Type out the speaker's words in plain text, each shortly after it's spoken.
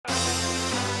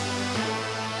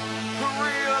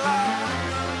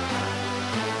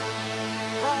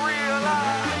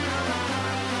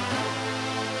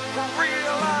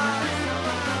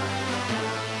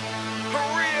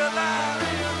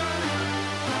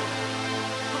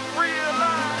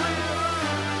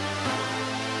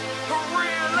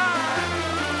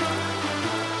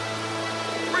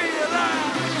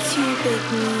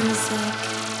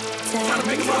Tryna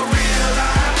make them all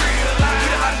realize,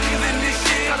 we the hottest niggas in this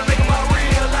shit. Tryna make them all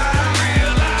realize,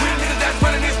 we the niggas that's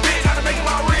running this bitch. Tryna make them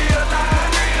all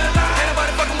realize, ain't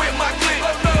nobody fucking with my clique,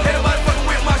 ain't nobody fucking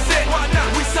with my set.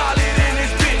 We solid in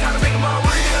this bitch. Tryna make them all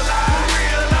realize,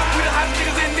 we the hottest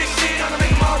niggas in this shit. Tryna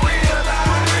make them all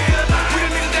realize, we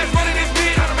the niggas that's running this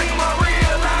bitch. Tryna make them all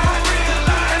realize,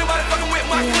 ain't nobody fucking with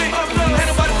my clique, ain't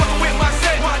nobody fucking with my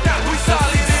set. We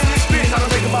solid in this bitch. Tryna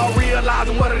make them all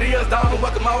realize what it is, dog. And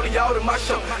welcome all of y'all to my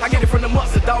show. I get it from the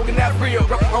muscle, dog, and that's real.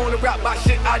 Bro, I only rap about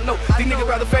shit I know. These niggas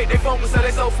rather fake they phone, so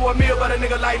they sold for a meal. But a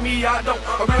nigga like me, I don't.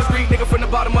 A real street nigga from the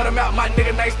bottom of the mouth. My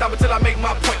nigga ain't stop until I make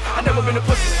my point. I never been a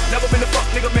pussy, never been a fuck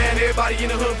nigga, man. Everybody in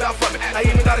the hood about for me. I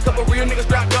even got a couple real niggas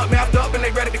strapped up, mapped up, and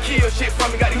they ready to kill shit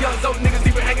from me. Got the young Zoe niggas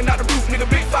even hanging out the roof, nigga.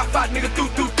 Big 5'5", nigga, do.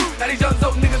 Now these young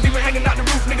Zoe niggas even hanging out the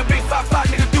roof, nigga. Big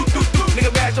 5'5", nigga, do. Nigga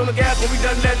bash on the gas when we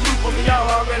done let loose. But me y'all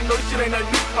already know this shit ain't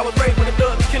nothing new. I was raised with the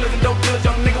thugs, killers, and dope dealers.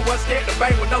 Young nigga wasn't scared to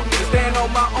bang with no niggas. Stand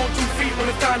on my own 2 feet when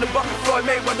it's time to buck. Floyd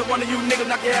Mayweather, one of you niggas,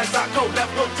 knock your ass out cold.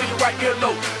 Left hook to your right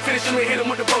earlobe. Finish him and hit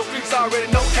him with the bow. Streets already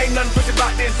know. Ain't nothing pussy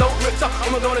about this zone. Real talk,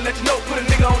 I'ma gonna let you know. Put a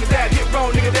nigga on his ass, get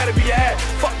wrong, nigga, that'll be your ass.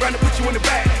 Fuck around and put you in the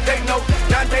bag. They know.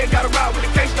 Nowadays gotta ride with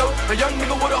the case though. A young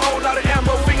nigga with a whole lot of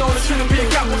ammo. Finger on the trigger, be a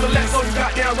cop with the left. So you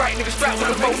goddamn right, nigga, strapped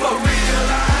with the fofo.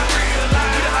 Realize,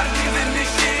 we the hottest niggas in this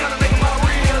shit. Tryna make them all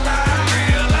realize,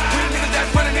 we the niggas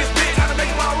that's running this bitch. Tryna make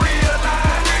them all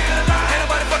realize, ain't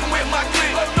nobody fucking with my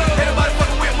clique, ain't nobody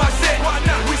fucking with my set.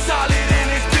 We solid in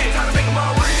this bitch. Tryna make them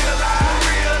all realize,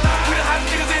 we the hottest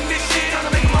niggas in this shit.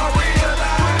 Tryna make them all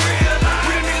realize,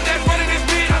 we the niggas that's running this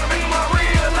bitch. Tryna make them all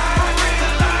realize,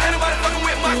 ain't nobody fucking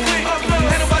with my clique,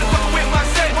 ain't nobody fucking with my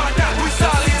set. We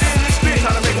solid in this bitch.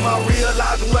 Tryna make them all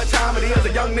realize what time it is.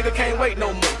 A young nigga can't wait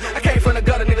no more. I came from the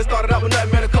gutter, nigga started out with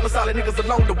nothing, man. A couple solid niggas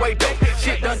along the way though.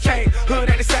 Shit done changed, hood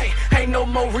ain't the same. Ain't no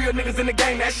more real niggas in the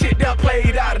game. That shit done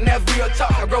played out and that's real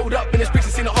talk. I rode up in the streets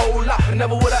and seen a whole lot. And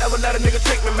never would I ever let a nigga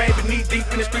trick me, man. But knee deep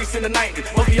in the streets in the 90s.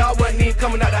 Most of y'all wasn't even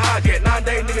coming out the high yet.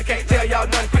 Nowadays nigga can't tell y'all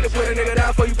nothing. Quick to put a nigga down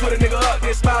before you put a nigga up.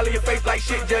 Then smile in your face like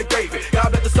shit just gravy. Y'all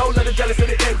bet the soul of the jealous of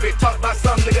the envy. Talk about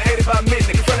some nigga, hated by me,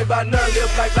 nigga. Fronted by none, live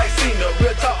life like Cena.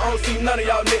 Real talk, I don't see none of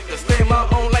y'all niggas. Stay in my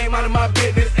own lane, mind of my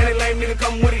business. Any lame nigga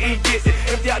come with it, he gets it.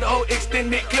 Empty out the whole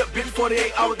extended clip, bitch,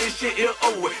 48 hours, this shit here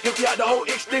over. Empty out the whole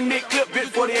extended clip, bitch,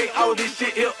 48 hours, this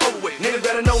shit here over. Niggas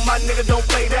better know my nigga don't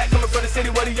play that. Coming from the city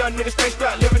where the young niggas stay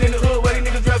strapped. Living in the hood where these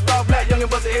niggas dressed all black. Young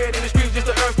and bust a head in the streets just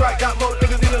to earn strike. Got more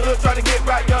niggas in the hood trying to get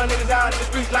right. Young niggas out in the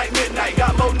streets like midnight.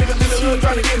 Got more niggas in the hood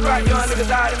trying to get right. Young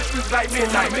niggas out in the streets like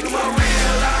midnight. Make them all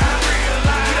realize,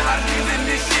 we the hottest niggas in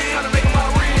this shit. Tryna make them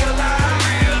all realize,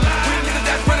 we the niggas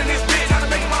that's running this bitch. Tryna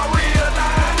make them all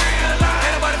realize,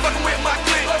 ain't nobody fucking with my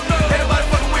clique, ain't nobody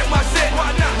fucking with my set.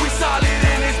 We solid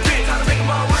in this bitch. Tryna make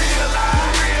them all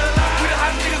realize, we the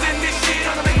hottest niggas in this shit.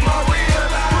 Tryna make them all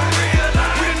realize,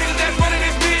 we the niggas that's running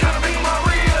this bitch. Tryna make them all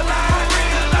realize,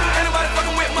 ain't nobody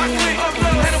fucking with my clique,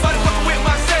 ain't nobody fucking with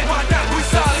my set. We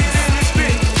solid in this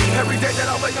bitch. Every day that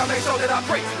I wake, I make sure that I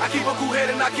pray. I keep a cool head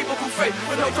and I keep a cool faith.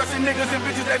 With no trusting niggas and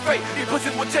bitches, they fake. These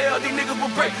pussies will tell, these niggas will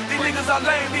break. These niggas are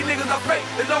lame, these niggas are fake.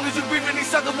 As long as you breathing, these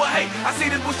suckers will hate. I see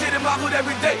this bullshit in my hood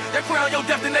every day. They pray on your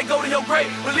death, then they go to your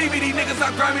grave. Believe me, these niggas are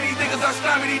grimy, these niggas are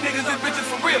slimy, these niggas is bitches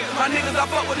for real. My niggas I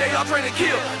fuck with, they all train to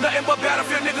kill. Nothing but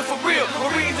battlefield niggas for real.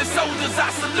 Marines and soldiers,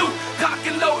 I salute. Cock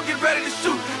and load, get ready to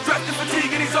shoot. Dressed in fatigue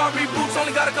in these army boots.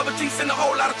 Only got a couple cheeks and a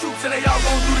whole lot of troops. And they all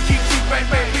gon' do the keep cheap, bang,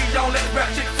 bang. Please don't let the rap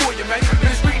shit fool you, man.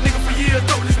 Been a street nigga for years,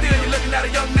 though, and still you're looking at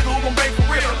a young nigga who gon' bang for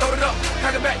real. Load it up,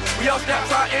 pack it back. We all snap,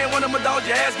 try and one of my dogs,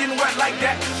 your ass getting wet like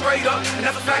that. Straight up, and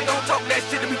that's a fact, don't talk that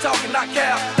shit to be talking, not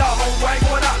cow. Dog, homeboy, ain't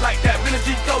going out like that. Been a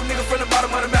G-code nigga from the bottom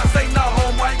of the mouth. Say nah,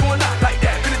 homeboy, ain't going out like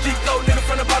that. Been a G-code nigga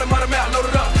from the bottom of the mouth. Load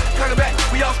it up, pack it back.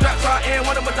 We all strapped, try and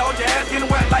one of my dogs, your ass getting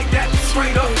wet like that.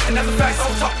 Straight up, and that's a fact,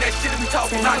 don't talk that shit to be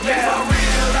talking, not cow.